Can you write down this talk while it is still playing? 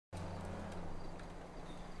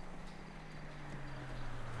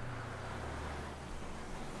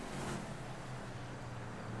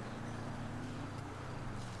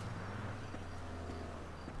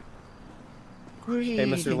Hey,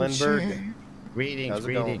 Mr. Lindbergh. Greetings, How's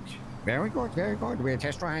it going? greetings. Very good, very good. We're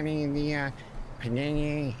test driving the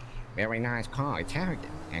Panini. Very nice car. Italian,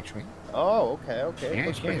 actually. Oh, okay. Yes,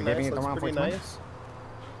 Looks yes, pretty living nice. it Looks around pretty for its nice.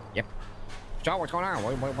 Yep. So, what's going on?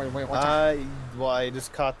 What's up? Well, I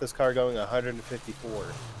just caught this car going 154.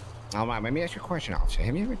 All right, let me ask you a question, officer.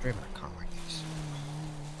 Have you ever driven a car like this?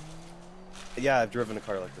 Yeah, I've driven a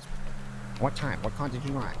car like this before. What time? What car did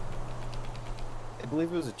you drive? I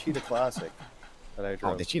believe it was a Cheetah Classic that I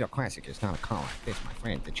drove. Oh, the Cheetah Classic is not a car like this, my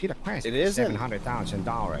friend. The Cheetah Classic It is isn't?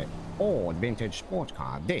 $700,000 old vintage sports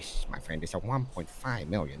car. This, my friend, is a $1.5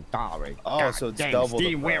 million. Oh, so it's double the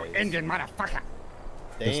steam wheel price. engine, motherfucker.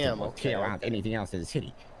 Damn, will tear out anything else in the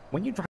city. When you drive